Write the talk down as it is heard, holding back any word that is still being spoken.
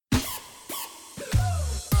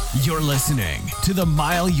You're listening to the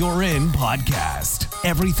Mile You're In podcast.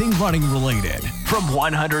 Everything running related from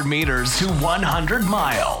 100 meters to 100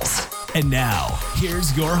 miles. And now,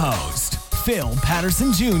 here's your host, Phil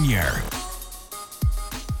Patterson Jr.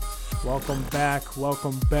 Welcome back.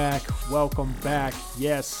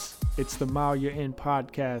 Yes, it's the Mile You're In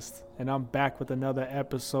podcast, and I'm back with another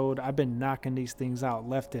episode. I've been knocking these things out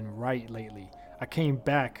left and right lately. I came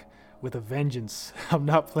back with a vengeance. I'm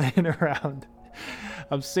not playing around.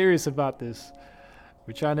 I'm serious about this.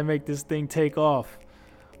 We're trying to make this thing take off.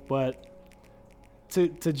 But to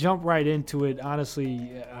jump right into it,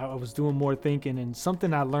 honestly, I was doing more thinking, and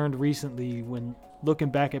something I learned recently when looking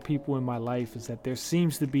back at people in my life is that there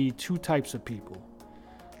seems to be two types of people.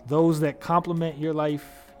 Those that complement your life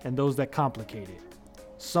and those that complicate it.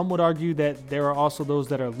 Some would argue that there are also those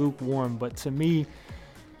that are lukewarm, but to me,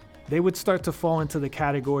 they would start to fall into the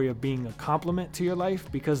category of being a complement to your life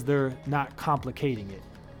because they're not complicating it.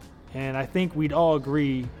 And I think we'd all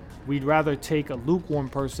agree we'd rather take a lukewarm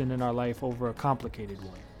person in our life over a complicated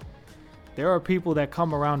one. There are people that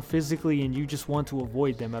come around physically and you just want to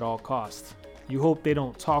avoid them at all costs. You hope they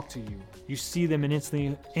don't talk to you. You see them and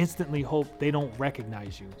instantly hope they don't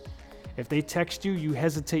recognize you. If they text you, you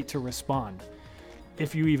hesitate to respond,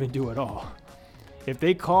 if you even do at all. If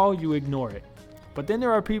they call, you ignore it. But then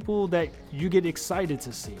there are people that you get excited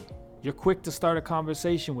to see. You're quick to start a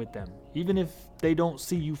conversation with them. Even if they don't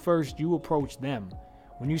see you first, you approach them.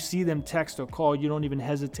 When you see them text or call, you don't even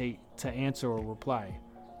hesitate to answer or reply.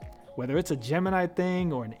 Whether it's a Gemini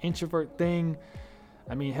thing or an introvert thing,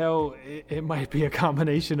 I mean, hell, it might be a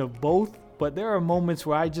combination of both, but there are moments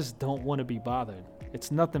where I just don't want to be bothered.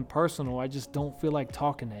 It's nothing personal. I just don't feel like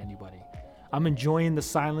talking to anybody. I'm enjoying the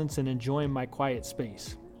silence and enjoying my quiet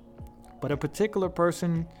space. But a particular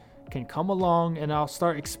person can come along and I'll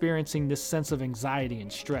start experiencing this sense of anxiety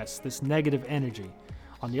and stress, this negative energy.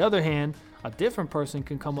 On the other hand, a different person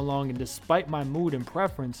can come along and despite my mood and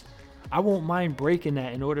preference, I won't mind breaking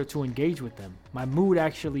that in order to engage with them. My mood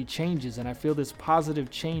actually changes and I feel this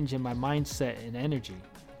positive change in my mindset and energy.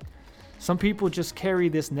 Some people just carry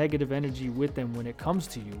this negative energy with them when it comes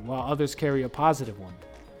to you, while others carry a positive one.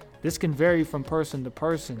 This can vary from person to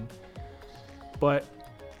person, but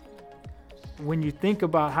when you think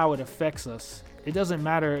about how it affects us, it doesn't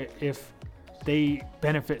matter if they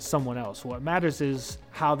benefit someone else. What matters is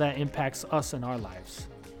how that impacts us in our lives.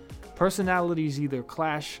 Personalities either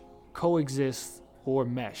clash, coexist, or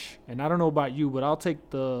mesh. And I don't know about you, but I'll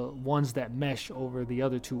take the ones that mesh over the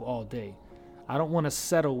other two all day. I don't want to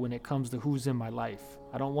settle when it comes to who's in my life.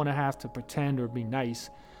 I don't want to have to pretend or be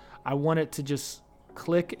nice. I want it to just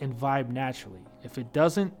click and vibe naturally. If it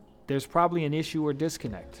doesn't, there's probably an issue or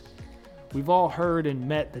disconnect. We've all heard and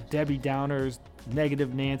met the Debbie Downers,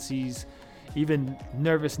 negative Nancys, even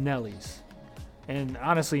nervous Nellies. And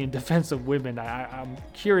honestly, in defense of women, I'm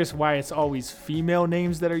curious why it's always female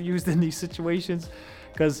names that are used in these situations.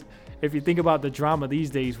 Because if you think about the drama these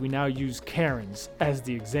days, we now use Karens as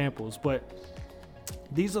the examples. But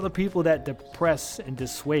these are the people that depress and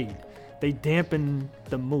dissuade. They dampen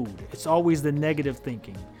the mood. It's always the negative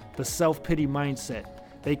thinking, the self-pity mindset.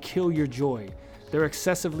 They kill your joy. They're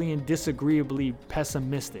excessively and disagreeably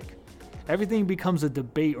pessimistic. Everything becomes a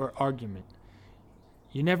debate or argument.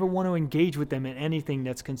 You never want to engage with them in anything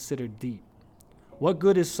that's considered deep. What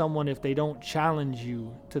good is someone if they don't challenge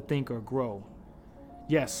you to think or grow?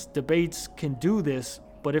 Yes, debates can do this,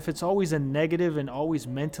 but if it's always a negative and always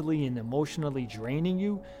mentally and emotionally draining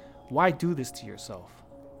you, why do this to yourself?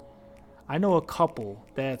 I know a couple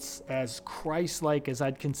that's as Christ-like as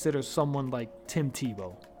I'd consider someone like Tim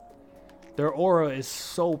Tebow. Their aura is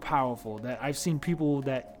so powerful that I've seen people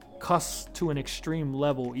that cuss to an extreme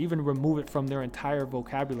level even remove it from their entire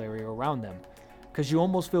vocabulary around them because you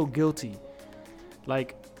almost feel guilty.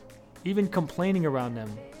 Like, even complaining around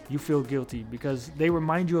them, you feel guilty because they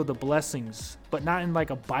remind you of the blessings, but not in like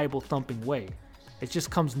a Bible-thumping way. It just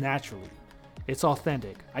comes naturally. It's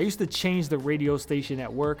authentic. I used to change the radio station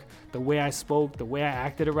at work, the way I spoke, the way I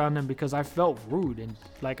acted around them because I felt rude and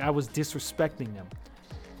like I was disrespecting them.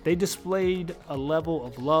 They displayed a level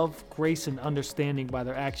of love, grace, and understanding by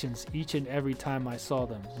their actions each and every time I saw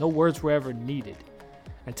them. No words were ever needed.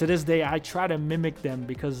 And to this day, I try to mimic them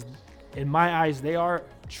because in my eyes, they are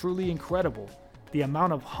truly incredible. The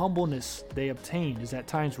amount of humbleness they obtain is at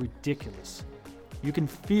times ridiculous. You can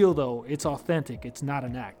feel, though, it's authentic, it's not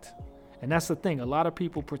an act. And that's the thing, a lot of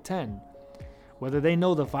people pretend. Whether they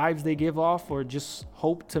know the vibes they give off or just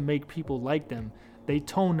hope to make people like them, they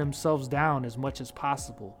tone themselves down as much as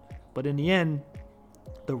possible. But in the end,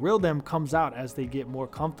 the real them comes out as they get more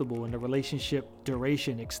comfortable and the relationship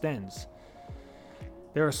duration extends.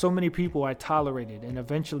 There are so many people I tolerated and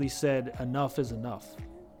eventually said enough is enough.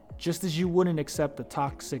 Just as you wouldn't accept a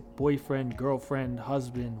toxic boyfriend, girlfriend,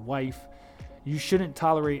 husband, wife, you shouldn't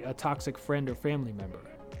tolerate a toxic friend or family member.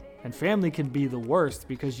 And family can be the worst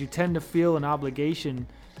because you tend to feel an obligation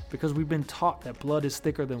because we've been taught that blood is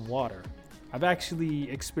thicker than water. I've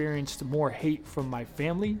actually experienced more hate from my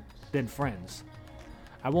family than friends.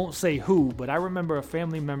 I won't say who, but I remember a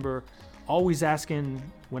family member always asking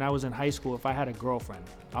when I was in high school if I had a girlfriend.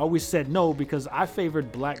 I always said no because I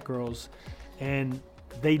favored black girls and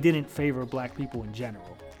they didn't favor black people in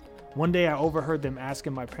general. One day I overheard them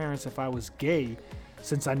asking my parents if I was gay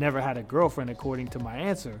since I never had a girlfriend according to my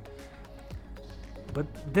answer.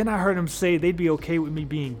 But then I heard them say they'd be okay with me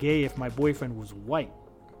being gay if my boyfriend was white.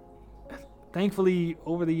 Thankfully,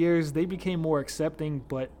 over the years, they became more accepting,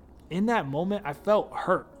 but in that moment, I felt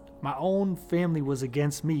hurt. My own family was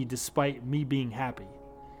against me despite me being happy.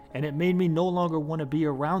 And it made me no longer want to be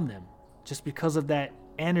around them just because of that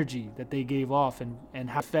energy that they gave off and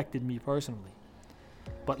how it affected me personally.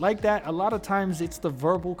 But like that, a lot of times it's the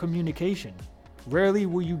verbal communication. Rarely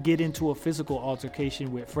will you get into a physical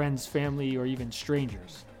altercation with friends, family, or even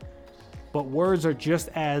strangers. But words are just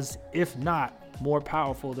as, if not, more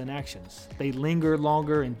powerful than actions. They linger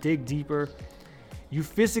longer and dig deeper. You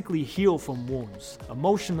physically heal from wounds.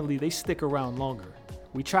 Emotionally, they stick around longer.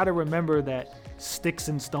 We try to remember that sticks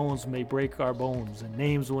and stones may break our bones and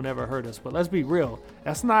names will never hurt us. But let's be real,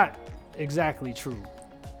 that's not exactly true.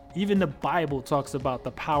 Even the Bible talks about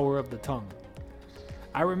the power of the tongue.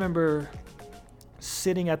 I remember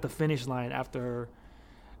sitting at the finish line after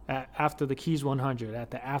the Keys 100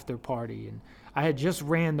 at the after party, and I had just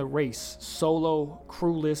ran the race solo,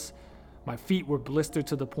 crewless. My feet were blistered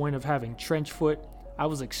to the point of having trench foot. I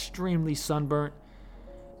was extremely sunburnt,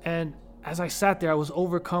 and as I sat there, I was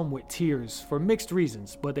overcome with tears for mixed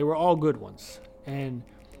reasons, but they were all good ones. And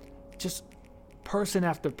just person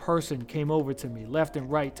after person came over to me left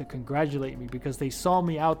and right to congratulate me because they saw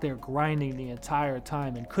me out there grinding the entire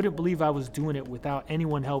time and couldn't believe I was doing it without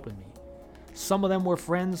anyone helping me. Some of them were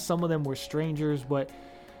friends, some of them were strangers, but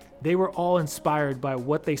they were all inspired by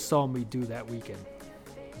what they saw me do that weekend.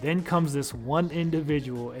 Then comes this one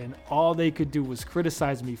individual, and all they could do was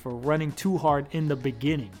criticize me for running too hard in the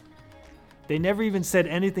beginning. They never even said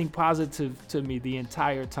anything positive to me the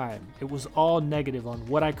entire time. It was all negative on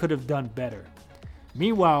what I could have done better.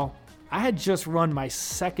 Meanwhile, I had just run my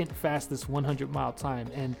second fastest 100-mile time,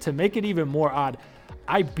 and to make it even more odd,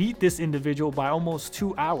 I beat this individual by almost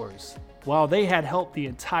 2 hours, while they had helped the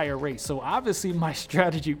entire race. So obviously my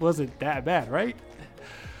strategy wasn't that bad, right?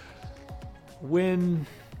 When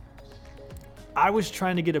I was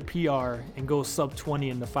trying to get a PR and go sub 20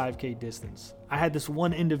 in the 5K distance, I had this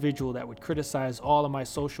one individual that would criticize all of my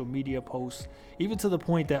social media posts, even to the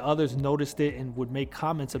point that others noticed it and would make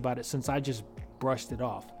comments about it since I just brushed it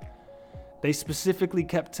off. They specifically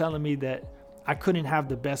kept telling me that I couldn't have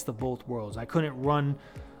the best of both worlds. I couldn't run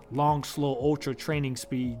long, slow, ultra training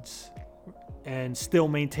speeds and still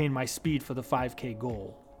maintain my speed for the 5K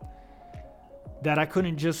goal. That I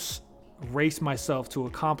couldn't just race myself to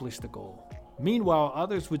accomplish the goal. Meanwhile,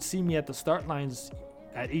 others would see me at the start lines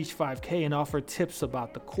at each 5K and offer tips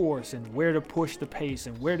about the course and where to push the pace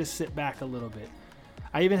and where to sit back a little bit.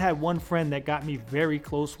 I even had one friend that got me very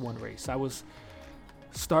close one race. I was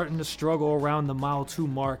starting to struggle around the mile 2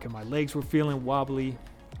 mark and my legs were feeling wobbly.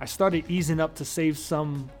 I started easing up to save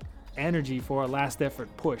some energy for a last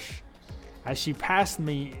effort push. As she passed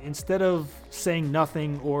me, instead of saying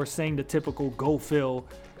nothing or saying the typical "Go Phil,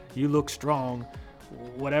 you look strong,"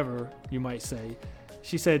 whatever you might say,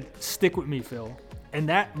 she said, "Stick with me, Phil." And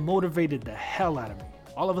that motivated the hell out of me.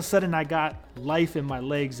 All of a sudden I got life in my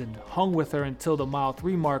legs and hung with her until the mile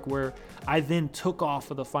 3 mark, where I then took off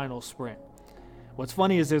for the final sprint. What's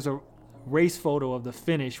funny is there's a race photo of the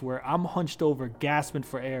finish where I'm hunched over gasping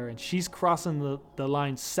for air and she's crossing the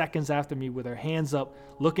line seconds after me with her hands up,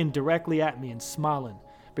 looking directly at me and smiling,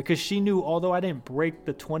 because she knew although I didn't break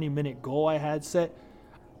the 20-minute goal I had set,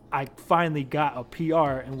 I finally got a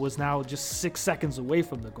PR and was now just 6 seconds away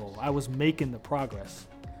from the goal. I was making the progress.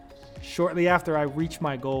 Shortly after I reached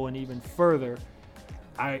my goal and even further,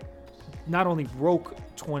 I not only broke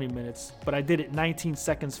 20 minutes, but I did it 19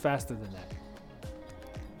 seconds faster than that.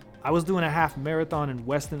 I was doing a half marathon in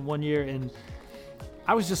Weston one year and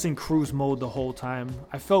I was just in cruise mode the whole time.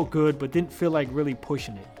 I felt good, but didn't feel like really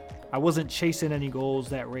pushing it. I wasn't chasing any goals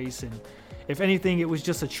that race, and if anything, it was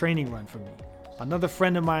just a training run for me. Another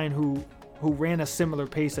friend of mine who ran a similar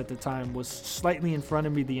pace at the time was slightly in front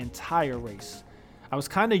of me the entire race. I was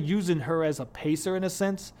kind of using her as a pacer in a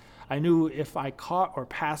sense. I knew if I caught or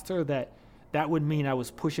passed her that would mean I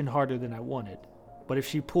was pushing harder than I wanted. But if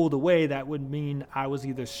she pulled away, that would mean I was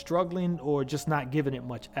either struggling or just not giving it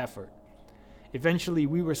much effort. Eventually,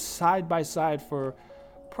 we were side by side for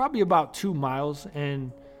probably about 2 miles,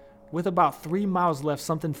 and with about 3 miles left,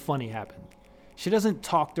 something funny happened. She doesn't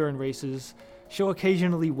talk during races. She'll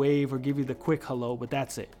occasionally wave or give you the quick hello, but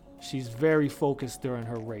that's it. She's very focused during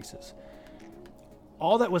her races.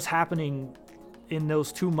 All that was happening in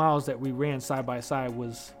those 2 miles that we ran side by side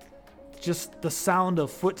was just the sound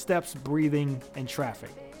of footsteps, breathing, and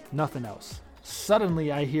traffic. Nothing else.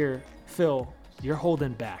 Suddenly I hear, "Phil, you're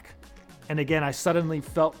holding back." And again, I suddenly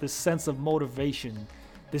felt this sense of motivation,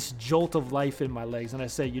 this jolt of life in my legs. And I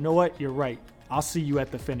said, "You know what? You're right. I'll see you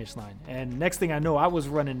at the finish line." And next thing I know, I was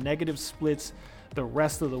running negative splits the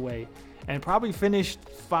rest of the way and probably finished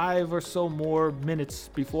 5 or so more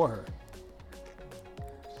minutes before her.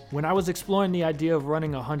 When I was exploring the idea of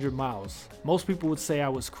running 100 miles, most people would say I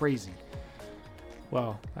was crazy.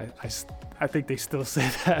 Well, I think they still say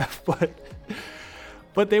that,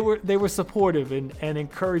 but they were supportive and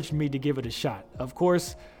encouraged me to give it a shot. Of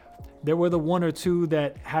course, there were the one or two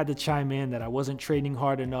that had to chime in that I wasn't training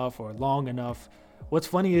hard enough or long enough. What's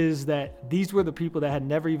funny is that these were the people that had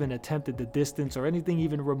never even attempted the distance or anything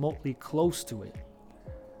even remotely close to it.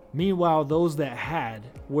 Meanwhile, those that had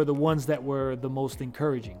were the ones that were the most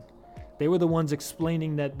encouraging. They were the ones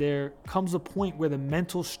explaining that there comes a point where the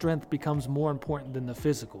mental strength becomes more important than the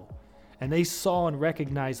physical. And they saw and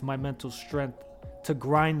recognized my mental strength to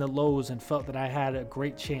grind the lows and felt that I had a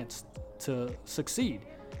great chance to succeed.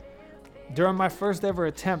 During my first ever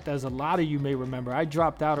attempt, as a lot of you may remember, I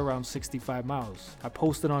dropped out around 65 miles. I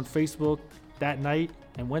posted on Facebook that night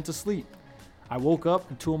and went to sleep. I woke up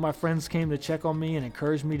and 2 of my friends came to check on me and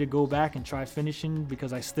encouraged me to go back and try finishing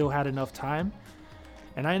because I still had enough time.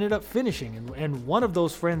 And I ended up finishing. And one of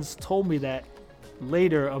those friends told me that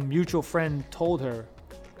later a mutual friend told her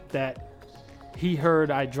that he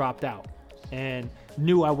heard I dropped out and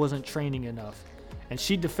knew I wasn't training enough. And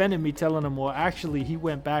she defended me, telling him, well, actually, he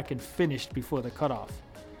went back and finished before the cutoff.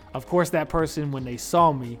 Of course, that person, when they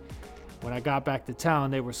saw me, when I got back to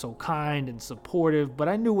town, they were so kind and supportive, but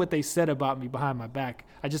I knew what they said about me behind my back.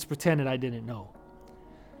 I just pretended I didn't know.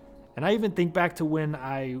 And I even think back to when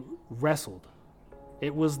I wrestled.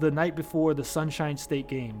 It was the night before the Sunshine State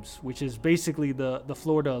Games, which is basically the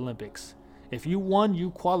Florida Olympics. If you won, you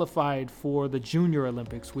qualified for the Junior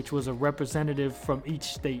Olympics, which was a representative from each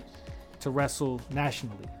state to wrestle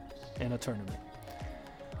nationally in a tournament.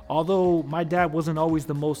 Although my dad wasn't always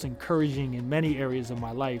the most encouraging in many areas of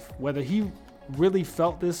my life, whether he really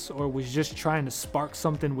felt this or was just trying to spark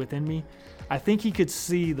something within me, I think he could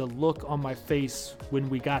see the look on my face when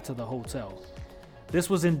we got to the hotel. This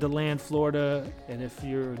was in DeLand, Florida, and if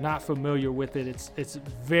you're not familiar with it, it's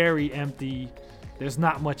very empty. There's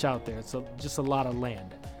not much out there. It's just a lot of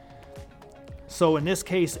land. So in this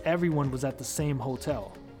case, everyone was at the same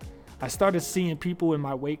hotel. I started seeing people in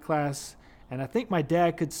my weight class, and I think my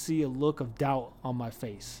dad could see a look of doubt on my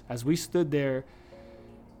face. As we stood there,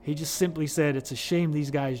 he just simply said, "It's a shame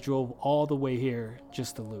these guys drove all the way here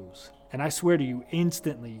just to lose." And I swear to you,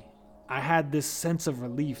 instantly, I had this sense of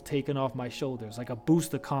relief taken off my shoulders, like a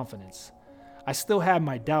boost of confidence. I still had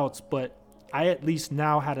my doubts, but I at least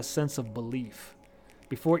now had a sense of belief.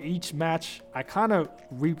 Before each match, I kind of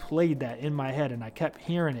replayed that in my head, and I kept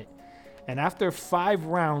hearing it. And after 5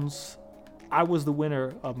 rounds, I was the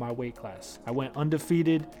winner of my weight class. I went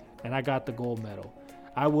undefeated, and I got the gold medal.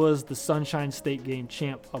 I was the Sunshine State Game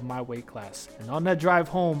champ of my weight class. And on that drive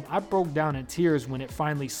home, I broke down in tears when it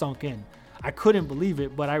finally sunk in. I couldn't believe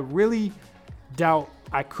it, but I really doubt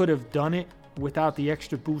I could have done it without the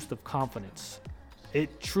extra boost of confidence.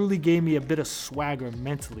 It truly gave me a bit of swagger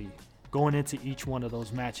mentally going into each one of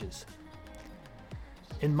those matches.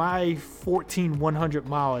 In my 14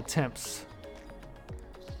 100-mile attempts,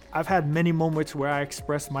 I've had many moments where I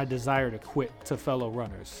expressed my desire to quit to fellow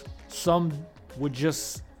runners. Some would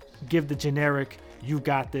just give the generic, "You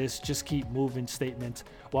got this, just keep moving" statements,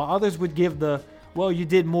 while others would give the, "Well, you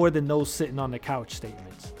did more than those sitting on the couch"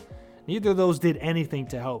 statements. Neither of those did anything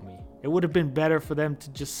to help me. It would have been better for them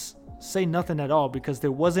to just say nothing at all because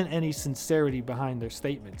there wasn't any sincerity behind their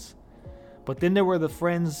statements. But then there were the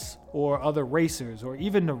friends or other racers or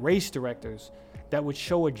even the race directors that would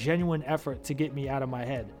show a genuine effort to get me out of my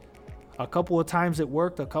head. A couple of times it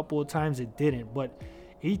worked, a couple of times it didn't, but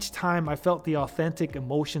each time I felt the authentic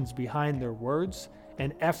emotions behind their words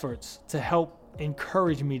and efforts to help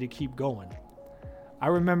encourage me to keep going. I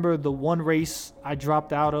remember the one race I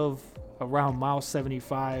dropped out of around mile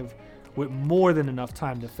 75 with more than enough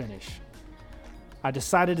time to finish. I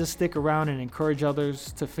decided to stick around and encourage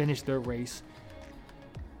others to finish their race.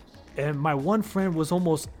 And my one friend was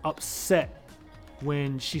almost upset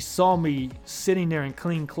when she saw me sitting there in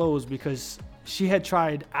clean clothes because she had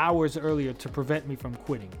tried hours earlier to prevent me from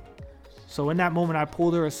quitting. So in that moment, I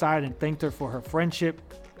pulled her aside and thanked her for her friendship,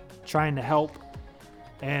 trying to help.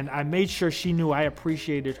 And I made sure she knew I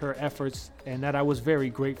appreciated her efforts and that I was very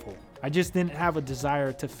grateful. I just didn't have a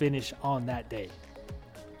desire to finish on that day.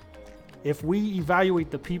 If we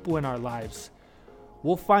evaluate the people in our lives,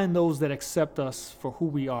 we'll find those that accept us for who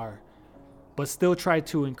we are, but still try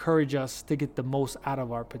to encourage us to get the most out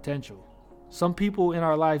of our potential. Some people in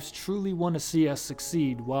our lives truly want to see us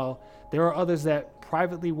succeed, while there are others that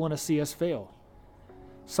privately want to see us fail.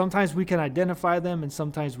 Sometimes we can identify them and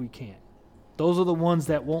sometimes we can't. Those are the ones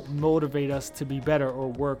that won't motivate us to be better or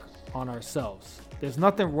work on ourselves. There's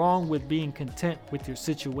nothing wrong with being content with your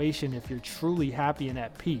situation if you're truly happy and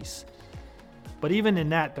at peace. But even in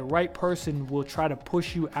that, the right person will try to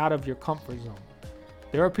push you out of your comfort zone.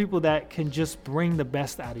 There are people that can just bring the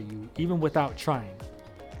best out of you, even without trying.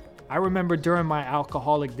 I remember during my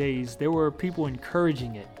alcoholic days, there were people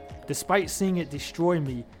encouraging it. Despite seeing it destroy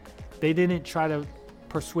me, they didn't try to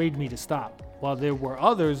persuade me to stop. While there were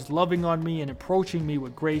others loving on me and approaching me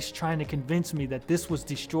with grace, trying to convince me that this was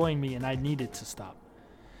destroying me and I needed to stop.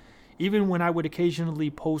 Even when I would occasionally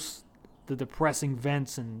post the depressing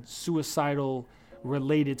vents and suicidal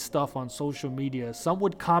related stuff on social media, some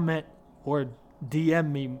would comment or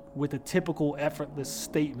DM me with the typical effortless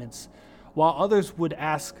statements, while others would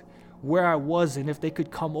ask where I was and if they could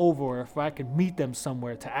come over or if I could meet them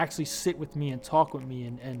somewhere to actually sit with me and talk with me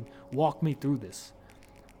and walk me through this.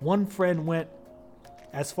 One friend went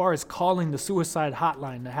as far as calling the suicide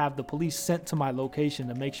hotline to have the police sent to my location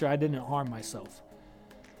to make sure I didn't harm myself.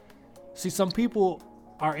 See, some people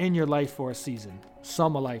are in your life for a season,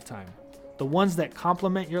 some a lifetime. The ones that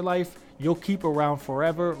complement your life, you'll keep around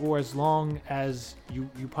forever or as long as you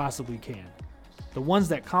possibly can. The ones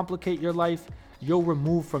that complicate your life, you'll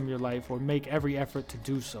remove from your life or make every effort to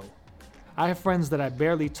do so. I have friends that I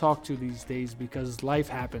barely talk to these days because life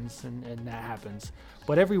happens and that happens.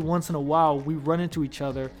 But every once in a while, we run into each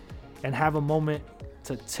other and have a moment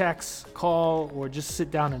to text, call, or just sit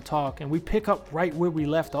down and talk, and we pick up right where we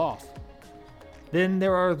left off. Then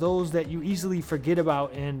there are those that you easily forget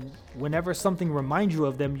about, and whenever something reminds you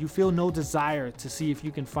of them, you feel no desire to see if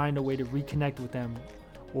you can find a way to reconnect with them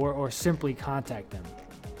or simply contact them.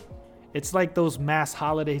 It's like those mass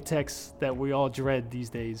holiday texts that we all dread these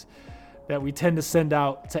days, that we tend to send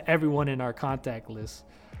out to everyone in our contact list.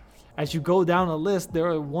 As you go down a list, there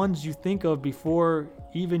are ones you think of before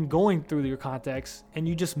even going through your contacts, and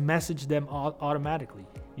you just message them automatically.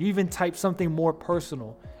 You even type something more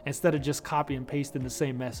personal instead of just copy and pasting the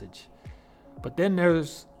same message. But then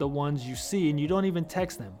there's the ones you see and you don't even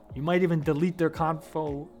text them. You might even delete their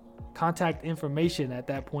contact information at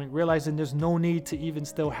that point, realizing there's no need to even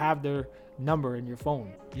still have their number in your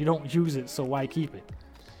phone. You don't use it, so why keep it?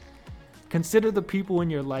 Consider the people in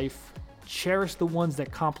your life. Cherish the ones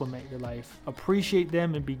that complement your life. Appreciate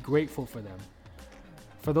them and be grateful for them.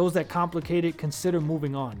 For those that complicate it, consider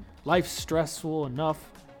moving on. Life's stressful enough.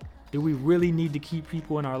 Do we really need to keep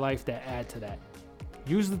people in our life that add to that?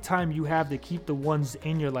 Use the time you have to keep the ones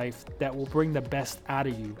in your life that will bring the best out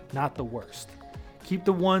of you, not the worst. Keep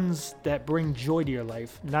the ones that bring joy to your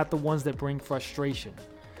life, not the ones that bring frustration.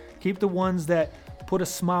 Keep the ones that put a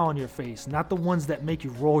smile on your face, not the ones that make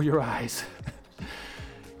you roll your eyes.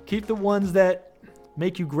 Keep the ones that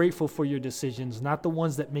make you grateful for your decisions, not the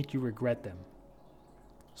ones that make you regret them.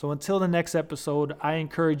 So until the next episode, I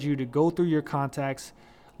encourage you to go through your contacts,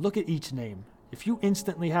 look at each name. If you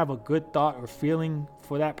instantly have a good thought or feeling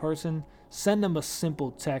for that person, send them a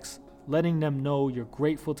simple text letting them know you're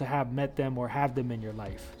grateful to have met them or have them in your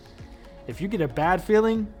life. If you get a bad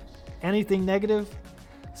feeling, anything negative,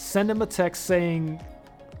 send them a text saying,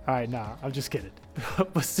 all right, I'm just kidding.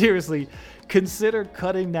 But seriously, consider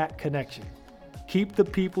cutting that connection. Keep the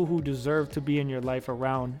people who deserve to be in your life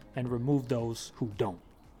around and remove those who don't.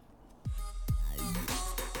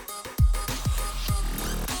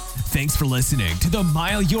 Thanks for listening to the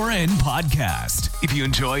Mile You're In podcast. If you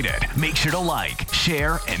enjoyed it, make sure to like,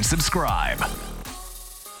 share, and subscribe.